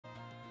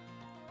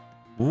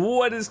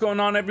What is going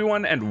on,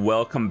 everyone, and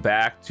welcome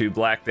back to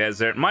Black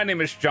Desert. My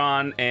name is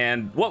John,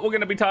 and what we're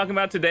going to be talking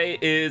about today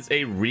is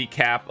a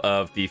recap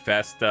of the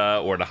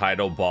FESTA, or the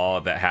Heidel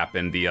Ball, that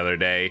happened the other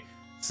day.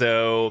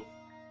 So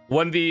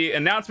when the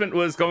announcement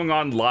was going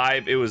on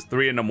live, it was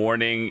 3 in the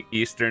morning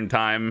Eastern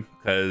time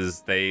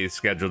because they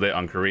scheduled it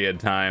on Korean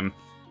time.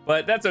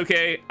 But that's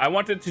okay. I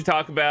wanted to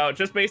talk about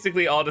just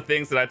basically all the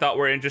things that I thought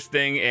were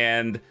interesting,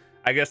 and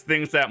I guess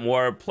things that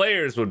more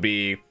players would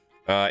be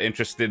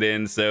interested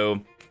in.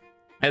 So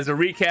as a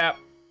recap,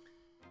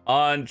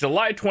 on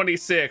July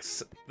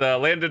 26th, the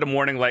Land of the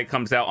Morning Light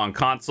comes out on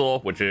console,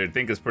 which I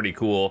think is pretty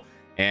cool.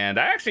 And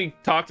I actually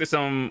talked to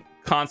some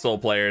console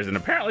players, and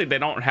apparently they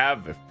don't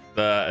have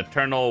the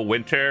Eternal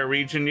Winter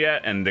region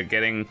yet, and they're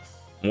getting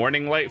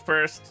Morning Light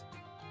first.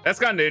 That's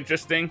kind of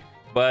interesting,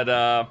 but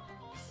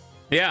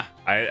yeah,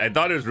 I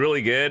thought it was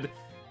really good.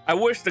 I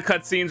wish the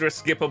cutscenes were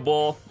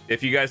skippable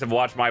if you guys have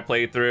watched my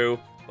playthrough,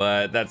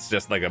 but that's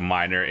just like a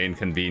minor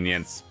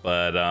inconvenience.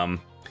 But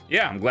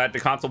yeah, I'm glad the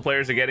console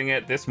players are getting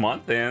it this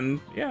month, and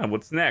yeah,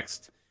 what's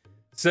next?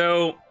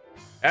 So,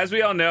 as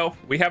we all know,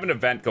 we have an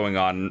event going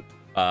on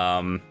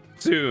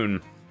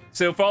soon.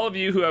 So for all of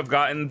you who have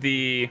gotten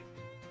the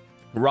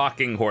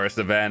Rocking Horse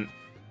event,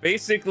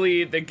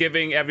 basically they're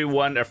giving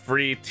everyone a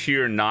free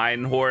tier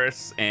 9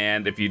 horse,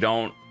 and if you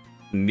don't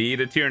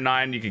need a tier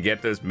 9, you can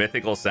get those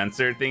mythical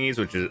sensor thingies,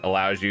 which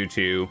allows you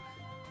to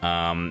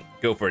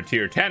go for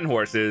tier 10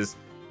 horses.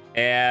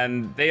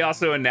 And they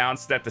also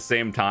announced at the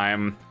same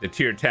time the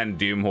tier 10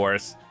 Doom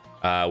horse,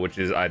 which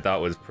I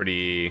thought was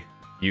pretty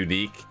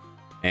unique.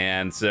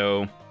 And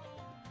so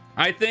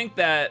I think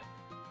that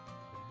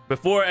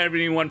before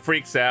everyone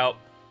freaks out,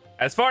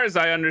 as far as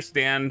I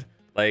understand,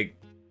 like,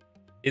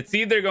 it's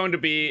either going to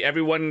be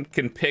everyone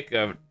can pick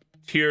a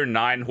tier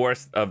 9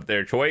 horse of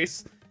their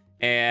choice,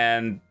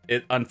 and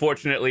it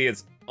unfortunately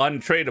it's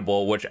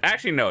untradeable, which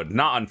actually, no,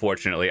 not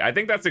unfortunately. I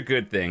think that's a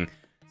good thing.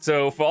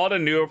 So for all the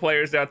newer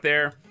players out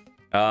there,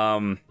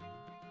 if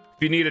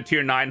you need a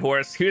tier 9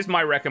 horse, here's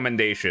my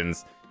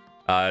recommendations.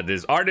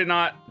 There's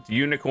Ardenaut,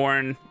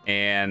 Unicorn,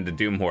 and the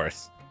Doom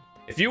horse.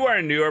 If you are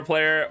a newer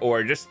player,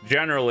 or just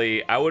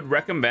generally, I would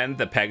recommend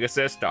the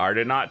Pegasus, the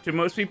Ardenaut, to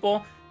most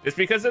people, just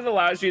because it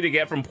allows you to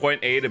get from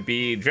point A to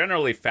B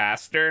generally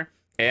faster,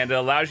 and it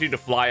allows you to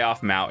fly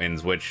off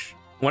mountains, which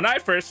when I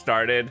first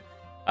started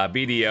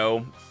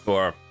BDO,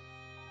 or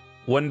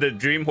when the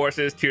Dream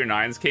Horses tier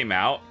 9s came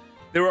out,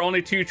 there were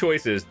only two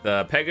choices,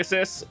 the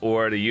Pegasus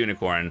or the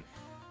Unicorn.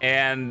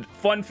 And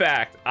fun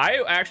fact,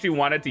 I actually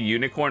wanted the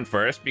Unicorn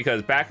first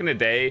because back in the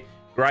day,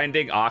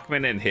 grinding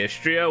Akhman and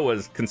Histria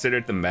was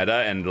considered the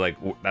meta, and like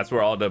that's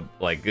where all the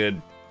like good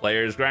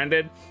players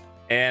grinded.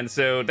 And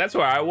so that's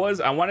where I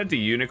was. I wanted the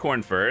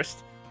Unicorn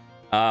first,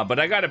 but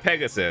I got a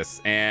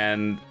Pegasus,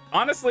 and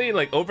honestly,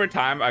 like over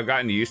time, I've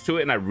gotten used to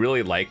it, and I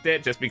really liked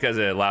it just because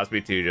it allows me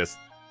to just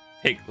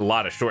take a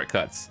lot of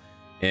shortcuts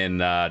in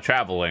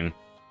traveling.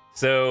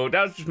 So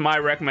that was just my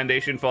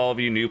recommendation for all of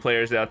you new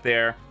players out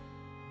there.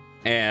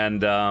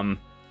 And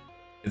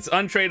it's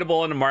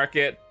untradeable in the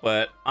market,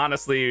 but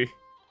honestly,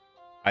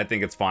 I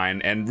think it's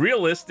fine. And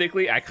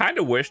realistically, I kind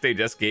of wish they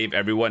just gave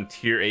everyone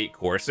tier 8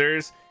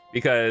 coursers,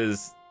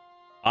 because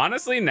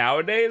honestly,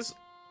 nowadays,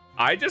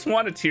 I just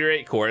want a tier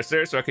 8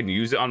 courser so I can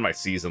use it on my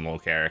seasonal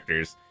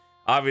characters.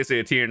 Obviously,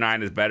 a tier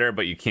 9 is better,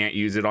 but you can't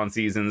use it on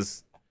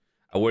seasons.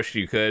 I wish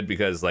you could,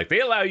 because like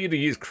they allow you to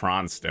use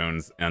Cron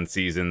Stones on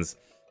seasons,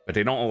 but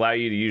they don't allow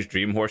you to use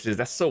Dream Horses.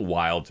 That's so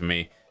wild to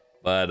me.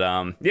 But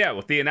yeah,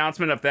 with the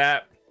announcement of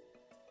that,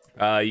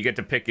 you get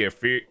to pick your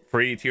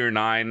free tier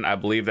 9. I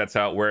believe that's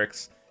how it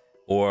works.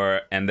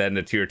 And then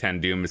the tier 10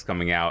 Doom is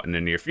coming out in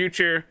the near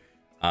future.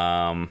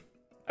 I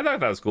thought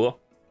that was cool.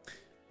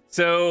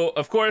 So,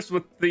 of course,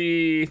 with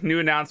the new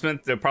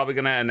announcement, they're probably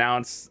going to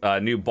announce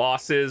new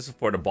bosses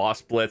for the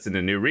boss Blitz in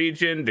the new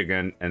region. They're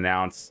going to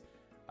announce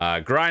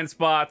grind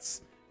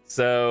spots.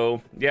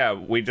 So, yeah,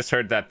 we just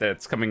heard that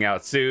that's coming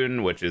out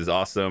soon, which is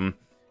awesome.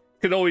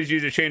 Could always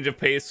use a change of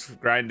pace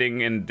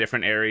grinding in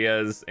different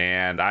areas.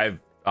 And I've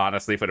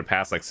honestly, for the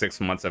past like 6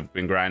 months, I've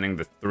been grinding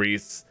the 3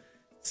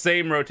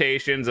 same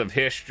rotations of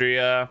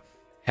Histria,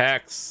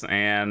 Hex,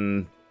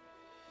 and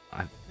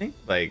I think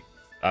like,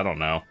 I don't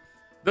know.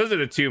 Those are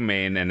the 2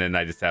 main, and then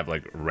I just have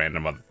like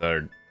random of the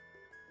third.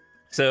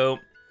 So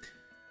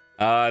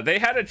they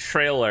had a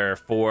trailer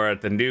for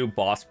the new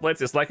boss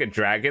Blitz. It's like a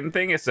dragon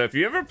thing. So if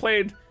you ever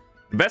played,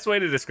 the best way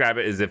to describe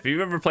it is if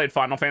you've ever played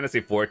Final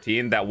Fantasy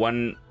XIV, that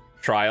one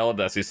trial,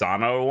 the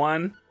Susanoo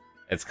one,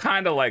 it's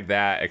kind of like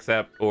that,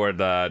 except, or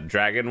the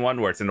dragon one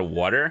where it's in the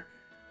water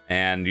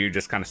and you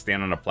just kind of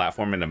stand on a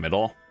platform in the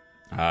middle.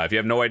 If you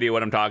have no idea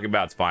what I'm talking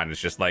about, it's fine. It's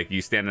just like you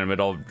stand in the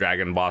middle of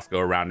dragon boss, go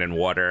around in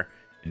water,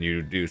 and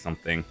you do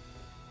something.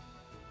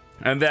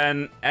 And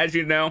then, as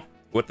you know,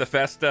 with the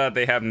FESTA,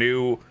 they have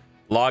new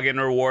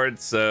login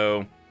rewards,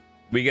 so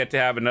we get to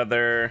have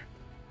another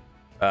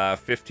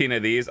 15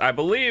 of these. I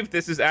believe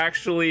this is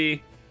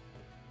actually,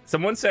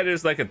 someone said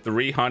it's like a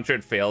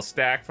 300 fail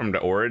stack from the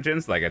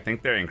Origins. Like, I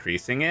think they're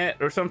increasing it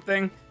or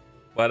something.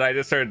 But I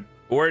just heard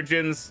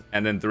Origins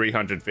and then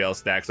 300 fail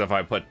stacks. So if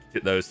I put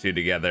those two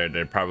together,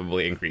 they're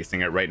probably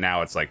increasing it. Right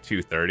now it's like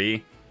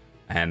 230,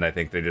 and I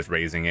think they're just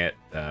raising it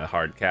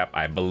hard cap.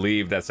 I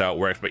believe that's how it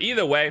works. But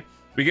either way,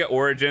 we get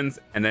Origins,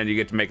 and then you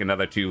get to make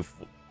another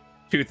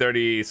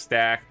 230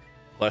 stack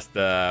plus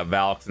the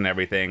Valks and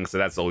everything. So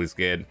that's always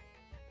good.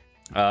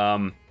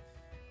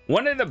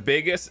 One of the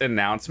biggest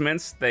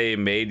announcements they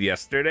made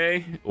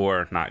yesterday,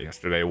 or not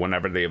yesterday,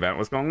 whenever the event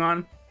was going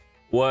on,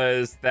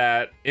 was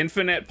that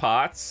infinite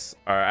pots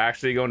are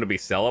actually going to be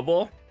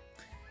sellable.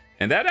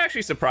 And that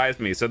actually surprised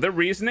me. So the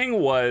reasoning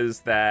was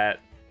that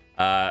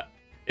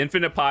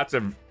infinite pots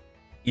are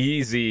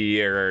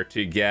easier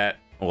to get.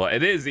 Well,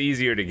 it is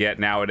easier to get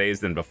nowadays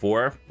than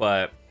before,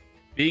 but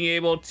being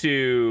able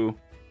to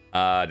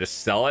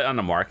just sell it on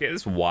the market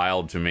is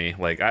wild to me.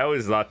 Like, I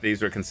always thought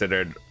these were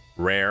considered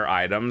rare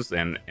items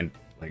and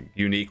like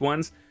unique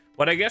ones,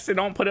 but I guess they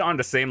don't put it on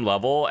the same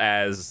level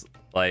as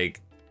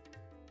like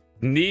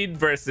need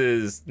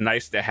versus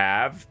nice to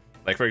have.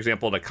 Like, for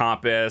example, the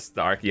compass,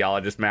 the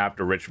archaeologist map,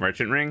 the rich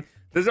merchant ring,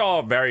 those are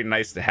all very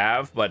nice to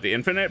have. But the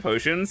infinite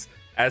potions,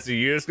 as the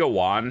years go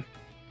on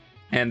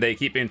and they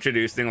keep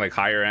introducing like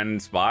higher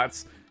end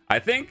spots, I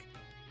think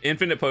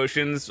infinite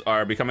potions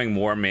are becoming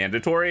more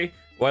mandatory.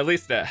 Well, at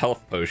least a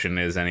health potion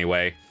is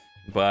anyway.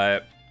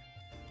 But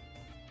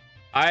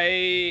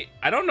I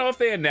don't know if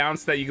they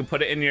announced that you can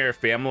put it in your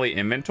family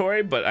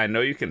inventory, but I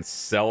know you can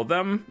sell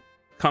them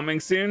coming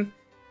soon.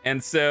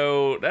 And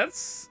so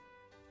that's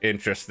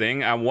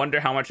interesting. I wonder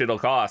how much it'll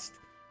cost.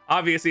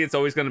 Obviously, it's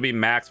always going to be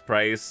max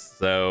price.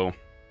 So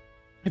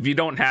if you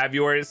don't have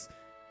yours,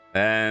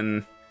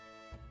 then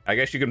I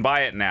guess you can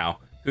buy it now.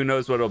 Who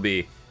knows what it'll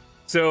be.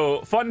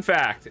 So fun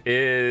fact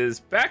is,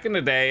 back in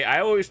the day,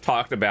 I always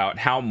talked about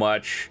how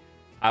much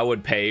I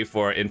would pay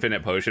for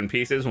infinite potion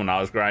pieces when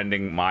I was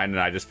grinding mine, and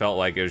I just felt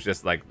like it was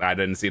just like I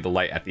didn't see the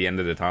light at the end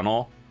of the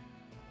tunnel.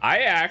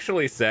 I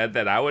actually said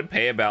that I would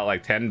pay about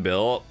like 10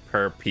 bill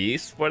per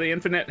piece for the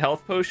infinite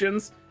health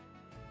potions,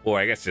 or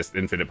I guess just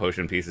infinite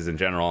potion pieces in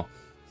general.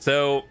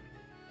 So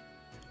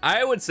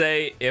I would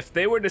say if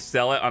they were to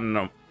sell it on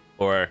the,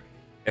 or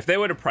if they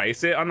were to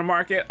price it on the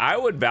market, I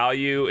would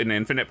value an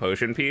infinite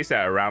potion piece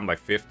at around like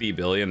 50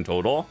 billion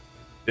total,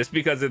 just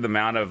because of the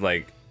amount of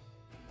like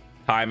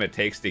time it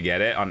takes to get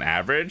it on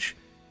average.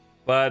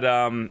 But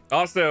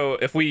also,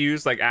 if we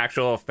use like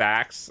actual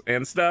facts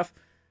and stuff,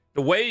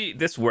 the way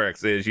this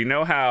works is, you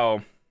know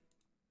how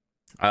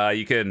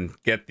you can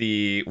get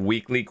the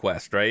weekly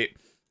quest, right?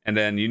 And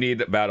then you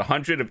need about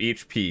 100 of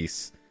each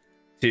piece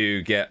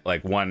to get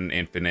like one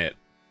infinite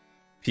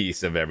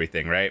piece of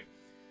everything, right?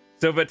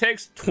 So if it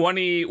takes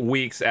 20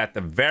 weeks at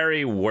the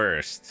very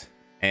worst,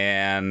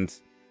 and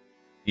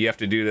you have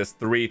to do this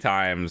 3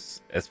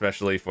 times,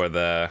 especially for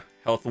the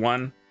health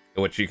one,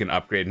 which you can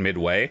upgrade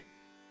midway,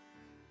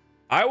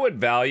 I would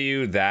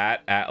value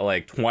that at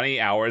like 20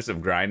 hours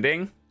of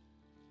grinding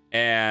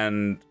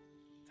and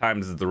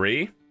times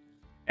 3.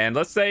 And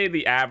let's say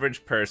the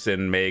average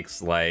person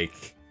makes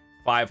like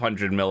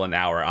 500 mil an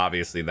hour.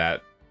 Obviously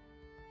that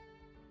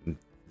is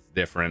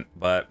different,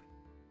 but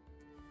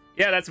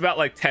yeah, that's about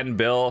like 10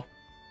 bill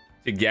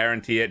to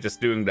guarantee it, just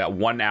doing that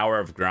 1 hour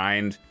of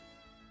grind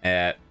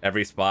at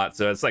every spot.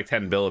 So it's like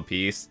 10 bill a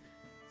piece.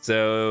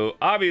 So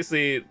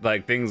obviously,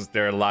 like,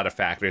 there are a lot of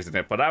factors in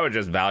it, but I would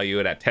just value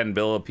it at 10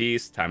 bill a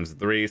piece times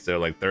 3, so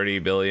like 30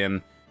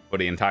 billion for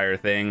the entire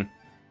thing.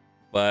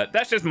 But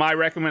that's just my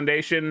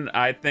recommendation.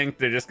 I think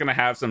they're just gonna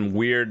have some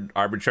weird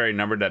arbitrary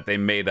number that they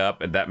made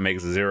up, and that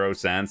makes 0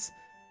 sense.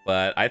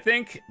 But I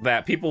think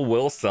that people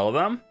will sell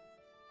them.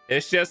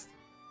 It's just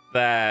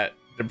that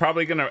they're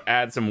probably gonna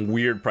add some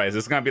weird price.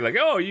 It's gonna be like,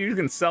 oh, you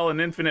can sell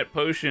an infinite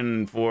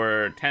potion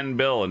for 10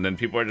 bill, and then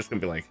people are just gonna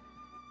be like,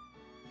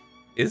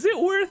 is it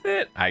worth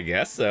it? I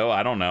guess so.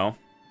 I don't know.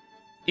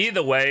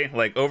 Either way,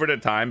 like, over the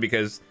time,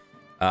 because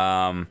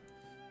over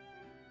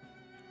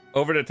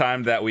the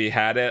time that we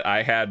had it,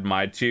 I had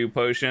my 2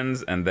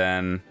 potions, and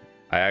then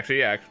I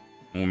actually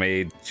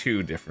made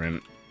 2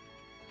 different.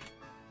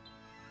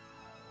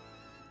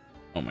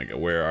 Oh my god,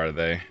 where are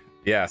they?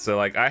 Yeah, so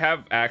like I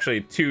have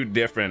actually 2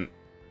 different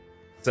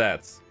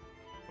sets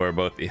for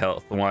both the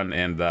health one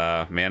and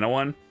the mana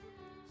one.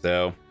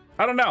 So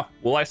I don't know.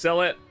 Will I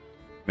sell it?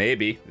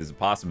 Maybe. There's a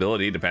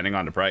possibility depending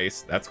on the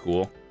price. That's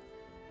cool.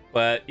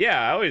 But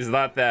yeah, I always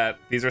thought that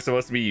these are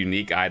supposed to be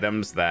unique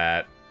items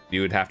that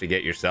you would have to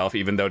get yourself,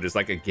 even though there's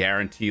like a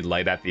guaranteed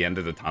light at the end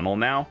of the tunnel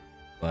now.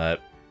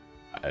 But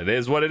it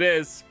is what it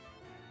is.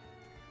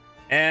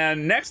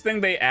 And next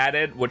thing they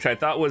added, which I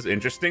thought was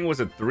interesting, was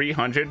a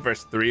 300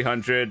 versus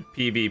 300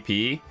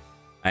 PvP.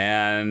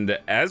 And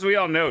as we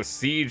all know,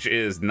 Siege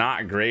is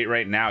not great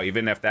right now,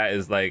 even if that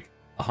is like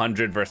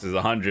 100 versus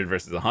 100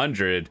 versus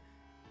 100.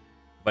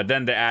 But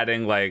then they're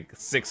adding like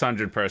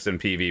 600 person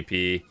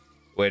PvP,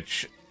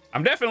 which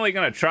I'm definitely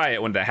going to try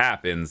it when that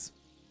happens.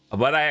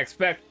 But I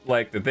expect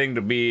like the thing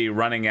to be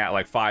running at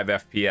like 5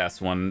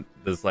 FPS when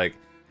there's like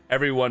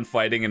everyone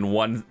fighting in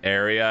one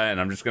area, and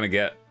I'm just going to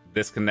get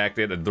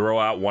disconnected and throw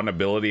out one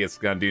ability. It's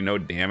going to do no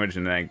damage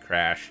and then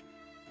crash.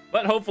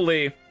 But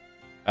hopefully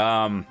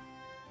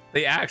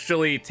they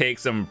actually take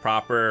some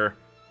proper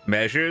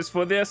measures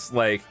for this.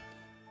 Like,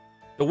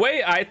 the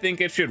way I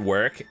think it should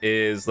work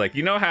is, like,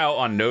 you know how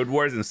on Node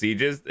Wars and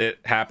Sieges, it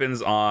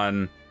happens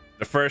on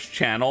the first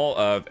channel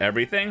of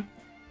everything?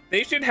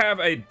 They should have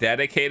a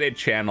dedicated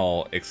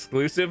channel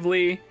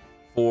exclusively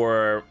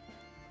for,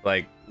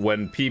 like,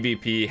 when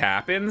PvP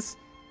happens.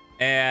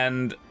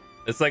 And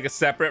it's, like, a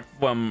separate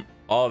from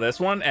all this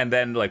one. And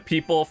then, like,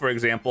 people, for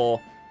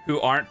example, who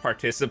aren't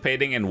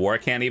participating in war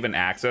can't even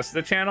access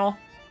the channel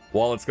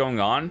while it's going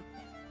on.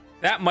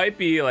 That might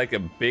be, like, a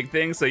big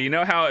thing. So you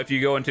know how if you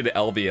go into the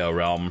LVO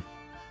realm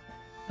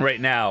right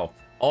now,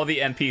 all the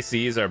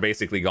NPCs are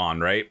basically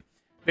gone, right?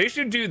 They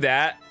should do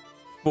that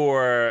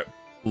for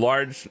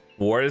large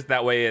wars.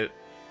 That way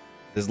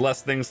there's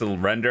less things to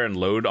render and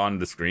load on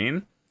the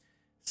screen.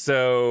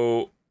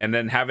 So, and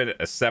then have it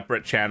a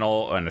separate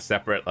channel and a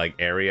separate, like,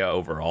 area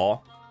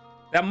overall.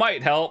 That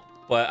might help,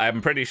 but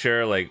I'm pretty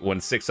sure, like,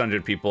 when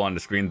 600 people on the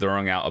screen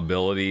throwing out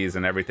abilities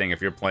and everything,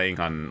 if you're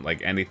playing on,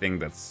 like, anything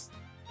that's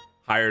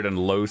higher than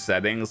low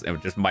settings,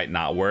 it just might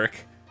not work.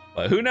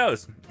 But who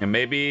knows? And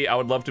maybe I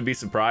would love to be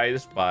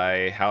surprised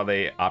by how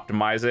they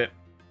optimize it.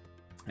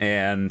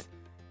 And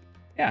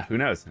yeah, who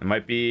knows? It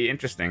might be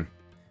interesting.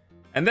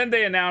 And then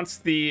they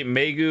announced the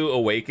Maegu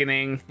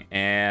Awakening,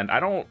 and I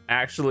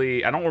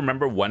don't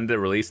remember when the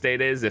release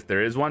date is, if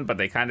there is one, but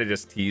they kind of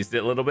just teased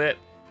it a little bit.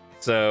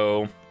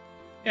 So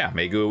yeah,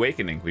 Maegu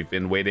Awakening. We've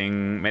been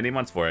waiting many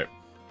months for it.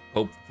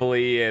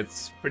 Hopefully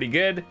it's pretty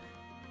good.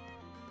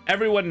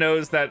 Everyone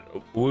knows that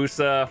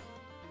Wusa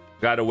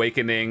got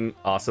Awakening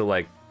also,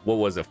 like, what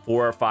was it,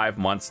 4 or 5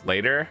 months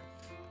later?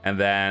 And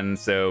then,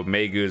 so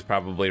Maegu is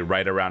probably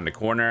right around the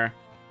corner,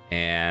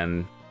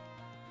 and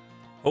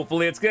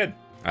hopefully it's good.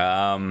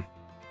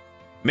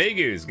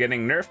 Maegoo's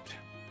getting nerfed,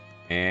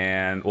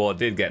 and, well, it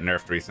did get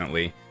nerfed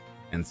recently,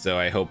 and so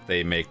I hope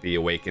they make the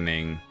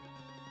Awakening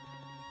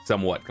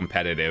somewhat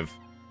competitive.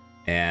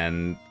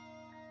 And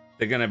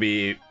they're going to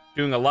be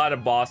doing a lot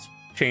of boss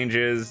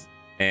changes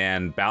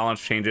and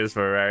balance changes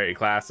for various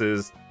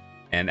classes,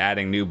 and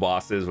adding new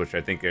bosses, which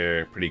I think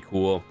are pretty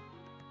cool.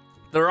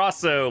 They're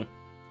also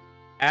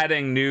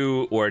adding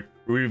new or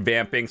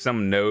revamping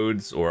some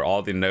nodes, or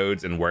all the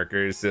nodes and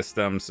workers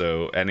system.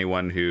 So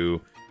anyone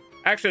who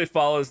actually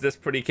follows this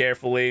pretty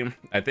carefully,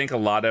 I think a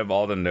lot of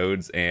all the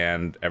nodes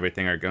and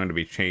everything are going to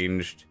be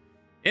changed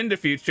in the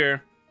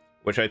future,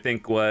 which I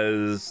think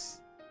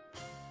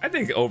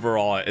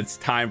overall it's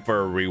time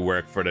for a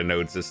rework for the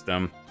node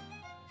system.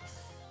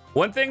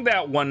 One thing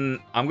that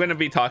I'm going to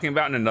be talking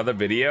about in another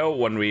video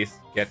when we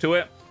get to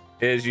it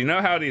is, you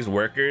know how these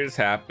workers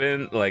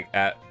happen, like,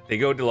 they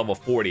go to level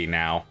 40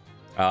 now.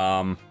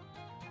 And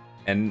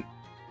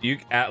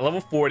at level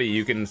 40,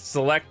 you can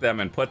select them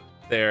and put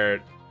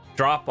their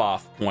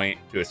drop-off point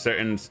to a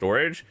certain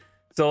storage.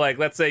 So, like,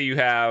 let's say you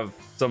have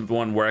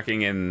someone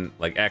working in,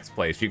 like, X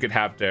place. You could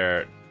have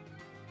their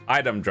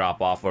item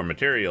drop-off or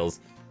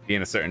materials be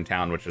in a certain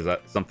town, which is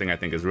something I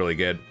think is really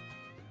good.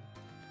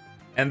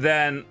 And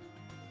then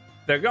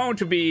they're going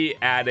to be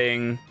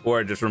adding,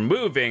 or just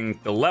removing,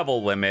 the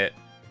level limit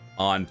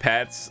on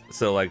pets.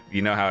 So, like,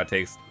 you know how it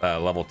takes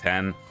level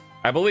 10?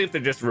 I believe they're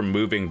just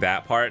removing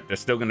that part. There's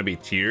still going to be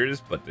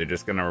tiers, but they're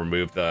just going to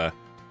remove the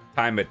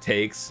time it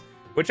takes,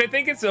 which I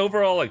think it's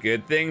overall a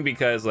good thing,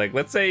 because, like,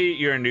 let's say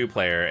you're a new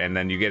player and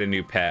then you get a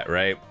new pet,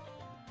 right?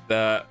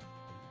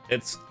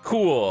 It's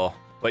cool,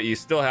 but you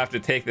still have to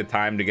take the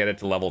time to get it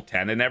to level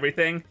 10 and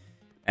everything.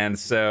 And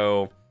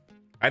so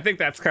I think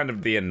that's kind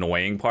of the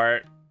annoying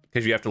part,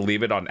 because you have to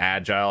leave it on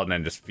agile and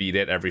then just feed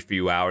it every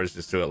few hours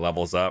just so it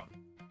levels up.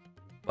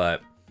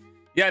 But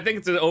yeah, I think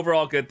it's an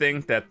overall good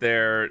thing that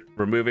they're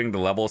removing the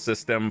level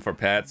system for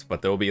pets,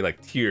 but there'll be,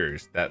 like,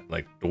 tiers that,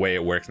 like, the way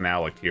it works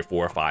now, like tier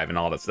 4 or 5 and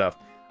all that stuff.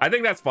 I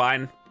think that's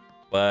fine,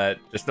 but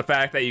just the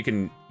fact that you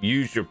can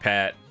use your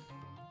pet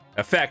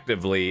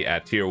effectively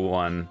at tier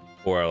 1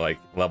 or, like,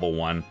 level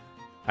 1,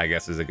 I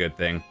guess, is a good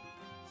thing.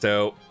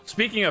 So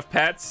speaking of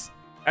pets,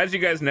 as you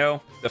guys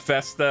know, the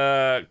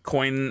FESTA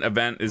coin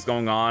event is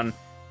going on,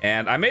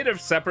 and I made a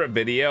separate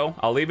video.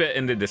 I'll leave it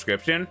in the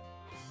description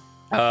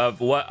of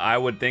what I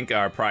would think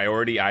are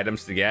priority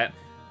items to get.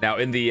 Now,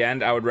 in the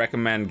end, I would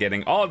recommend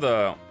getting all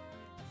the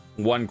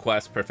 1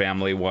 quest per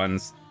family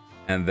ones,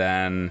 and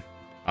then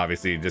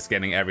obviously just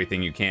getting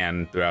everything you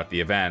can throughout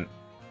the event.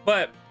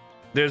 But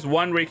there's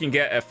one where you can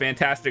get a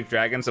fantastic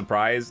dragon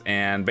surprise,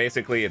 and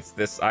basically it's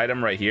this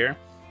item right here.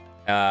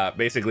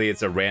 Basically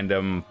it's a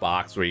random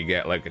box where you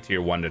get, like, a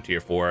tier 1 to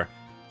tier 4.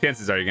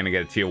 Chances are you're gonna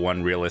get a tier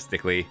 1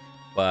 realistically,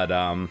 but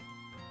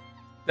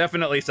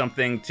definitely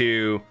something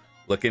to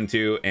look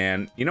into.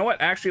 And you know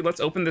what, actually,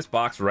 let's open this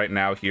box right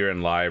now here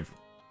in live.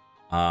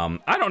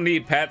 I don't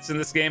need pets in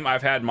this game.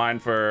 I've had mine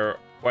for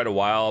quite a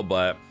while,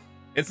 but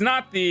it's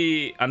not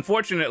the,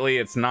 unfortunately,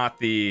 it's not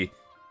the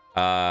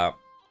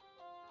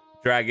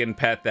dragon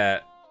pet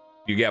that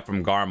you get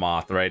from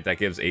Garmoth, right? That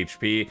gives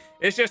HP.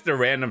 It's just a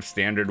random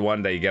standard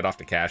one that you get off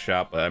the cash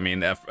shop. I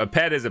mean, if a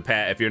pet is a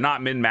pet. If you're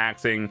not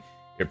min-maxing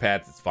your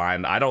pets, it's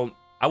fine.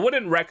 I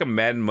wouldn't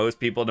recommend most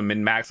people to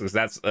min-max, because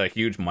that's a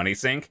huge money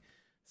sink.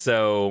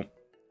 So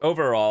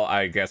overall,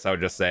 I guess I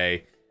would just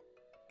say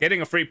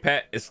getting a free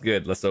pet is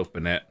good. Let's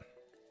open it.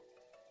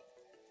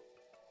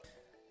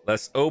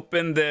 Let's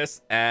open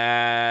this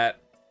at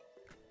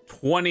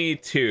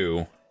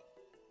 22.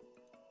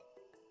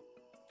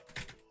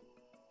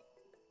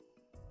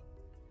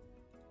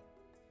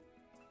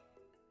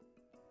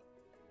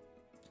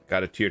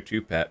 Got a tier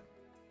 2 pet.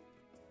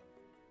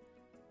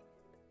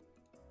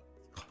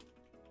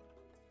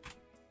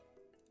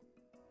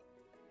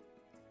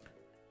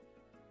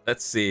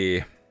 Let's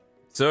see.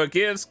 So it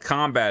gives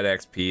combat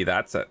XP.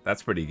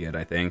 That's pretty good,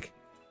 I think.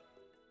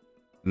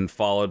 And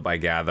followed by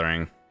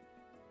gathering.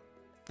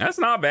 That's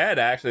not bad,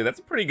 actually. That's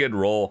a pretty good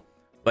roll.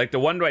 Like the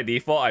one by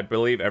default, I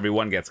believe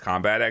everyone gets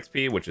combat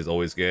XP, which is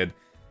always good.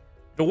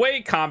 The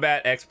way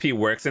combat XP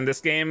works in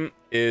this game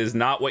is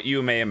not what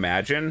you may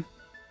imagine.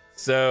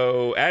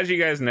 So as you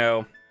guys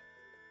know,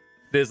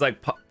 there's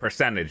like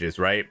percentages,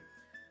 right?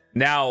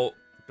 Now,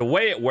 the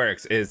way it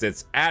works is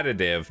it's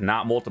additive,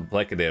 not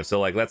multiplicative.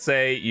 So like, let's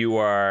say you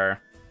are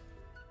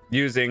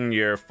using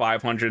your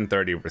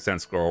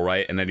 530% scroll,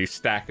 right? And then you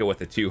stack it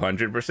with a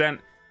 200%.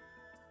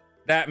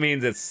 That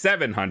means it's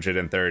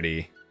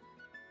 730.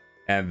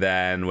 And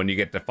then when you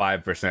get to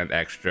 5%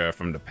 extra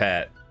from the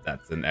pet,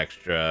 that's an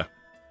extra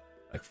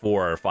like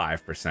 4 or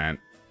 5%.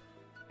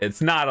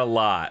 It's not a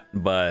lot,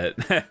 but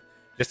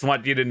just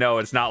want you to know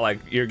it's not like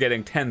you're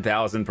getting 10,000%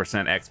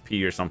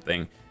 XP or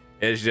something.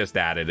 It's just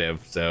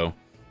additive. So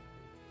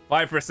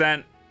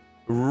 5%,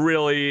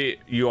 really,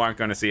 you aren't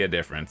going to see a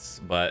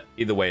difference. But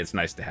either way, it's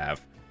nice to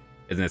have.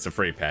 And it's a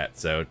free pet,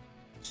 so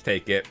just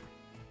take it.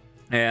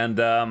 And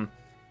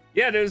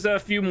yeah, there's a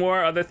few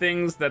more other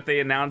things that they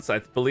announced, I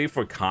believe,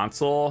 for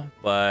console.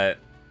 But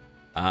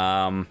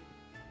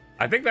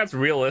I think that's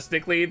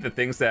realistically the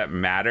things that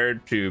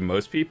mattered to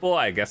most people.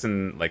 I guess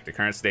in like the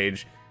current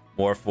stage,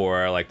 more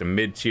for like the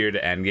mid-tier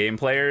to end game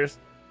players.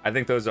 I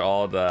think those are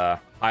all the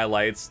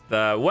highlights.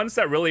 The ones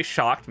that really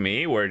shocked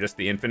me were just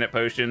the infinite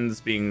potions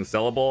being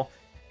sellable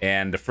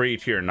and the free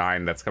tier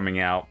 9 that's coming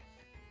out.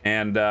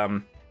 And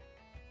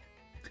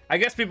I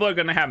guess people are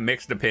going to have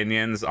mixed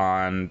opinions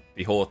on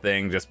the whole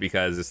thing just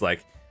because it's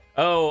like,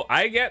 oh,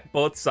 I get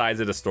both sides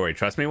of the story.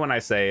 Trust me when I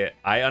say it.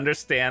 I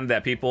understand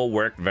that people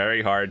worked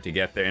very hard to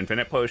get their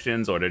infinite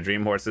potions or their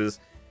dream horses.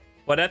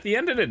 But at the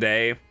end of the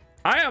day,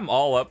 I am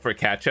all up for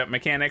catch-up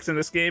mechanics in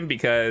this game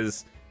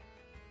because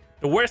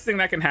the worst thing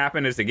that can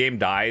happen is the game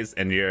dies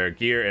and your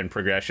gear and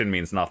progression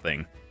means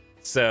nothing.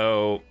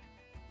 So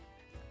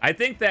I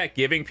think that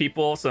giving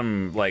people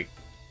some like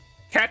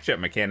catch-up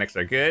mechanics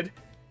are good.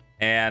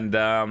 And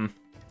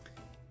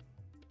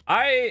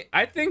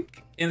I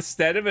think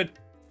instead of a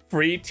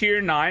free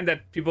tier 9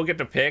 that people get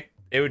to pick,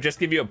 it would just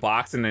give you a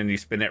box and then you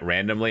spin it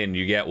randomly and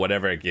you get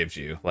whatever it gives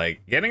you.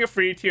 Like getting a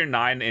free tier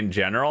 9 in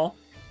general,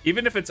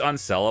 even if it's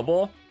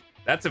unsellable,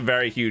 that's a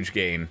very huge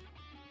gain.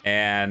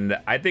 And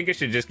I think it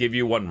should just give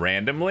you one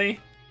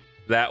randomly.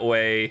 That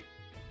way,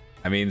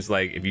 I mean, it's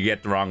like if you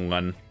get the wrong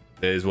one,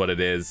 it is what it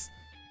is.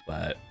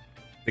 But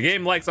the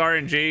game likes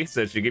RNG,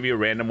 so it should give you a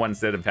random one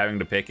instead of having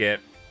to pick it.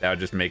 That would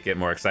just make it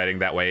more exciting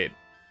that way.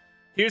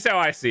 Here's how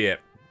I see it.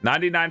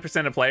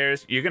 99% of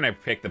players, you're going to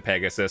pick the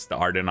Pegasus, the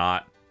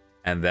Ardenaut,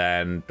 and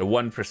then the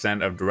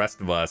 1% of the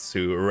rest of us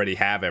who already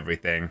have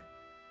everything.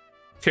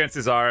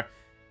 Chances are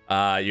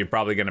you're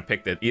probably going to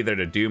pick either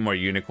the Doom or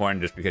Unicorn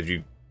just because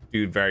you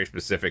do very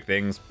specific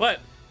things.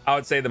 But I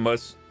would say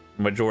the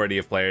majority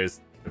of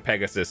players, the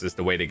Pegasus is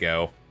the way to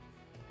go.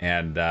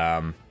 And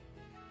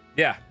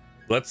yeah,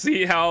 let's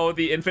see how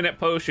the infinite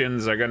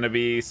potions are going to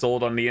be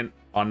sold on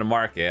the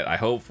market. I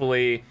hope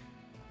they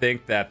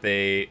make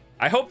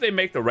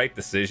the right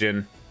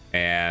decision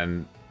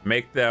and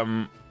make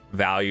them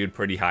valued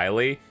pretty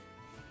highly,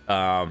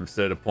 so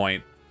to the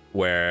point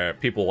where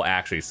people will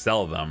actually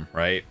sell them,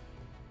 right?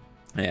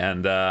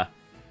 And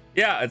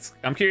yeah,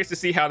 I'm curious to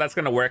see how that's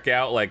going to work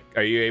out. Like,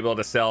 are you able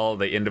to sell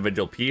the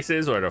individual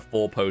pieces or the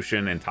full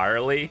potion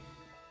entirely?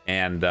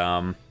 And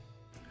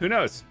who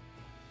knows?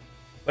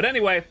 But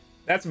anyway,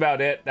 that's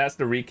about it. That's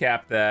the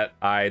recap that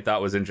I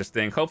thought was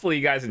interesting. Hopefully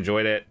you guys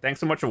enjoyed it. Thanks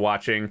so much for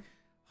watching.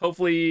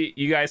 Hopefully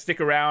you guys stick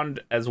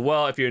around as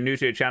well. If you're new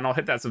to the channel,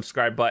 hit that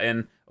subscribe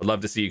button. I'd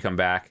love to see you come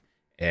back,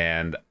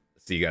 and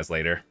see you guys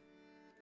later.